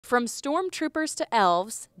From stormtroopers to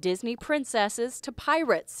elves, Disney princesses to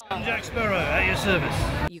pirates. I'm Jack Sparrow, at your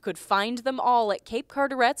service. You could find them all at Cape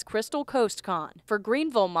Carteret's Crystal Coast Con. For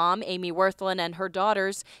Greenville mom Amy Worthland and her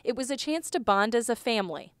daughters, it was a chance to bond as a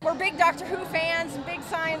family. We're big Doctor Who fans and big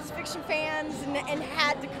science fiction fans and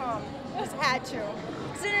had to come. Just had to.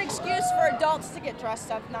 It's an excuse for adults to get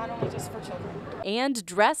dressed up, not only just for children. And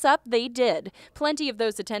dress up they did. Plenty of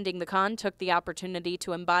those attending the con took the opportunity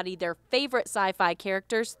to embody their favorite sci-fi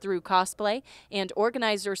characters through cosplay, and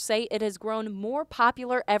organizers say it has grown more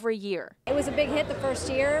popular every year. It was a big hit the first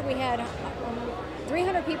year. We had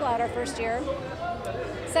 300 people out our first year.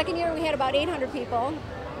 Second year we had about 800 people.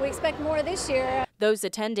 We expect more this year. Those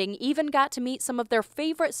attending even got to meet some of their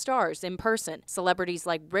favorite stars in person. Celebrities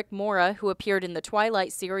like Rick Mora, who appeared in the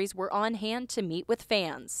Twilight series, were on hand to meet with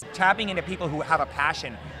fans. Tapping into people who have a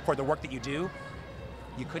passion for the work that you do,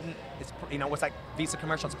 you couldn't, it's like Visa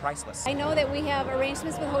commercials, priceless. I know that we have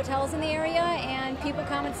arrangements with hotels in the area and people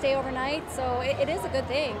come and stay overnight, so it is a good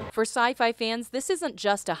thing. For sci-fi fans, this isn't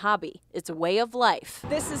just a hobby, it's a way of life.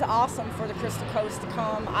 This is awesome for the Crystal Coast to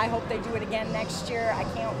come. I hope they do it again next year. I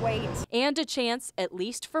can't wait. And a chance, at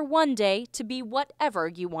least for one day, to be whatever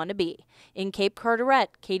you want to be. In Cape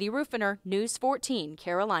Carteret, Katie Rufener, News 14,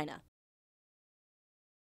 Carolina.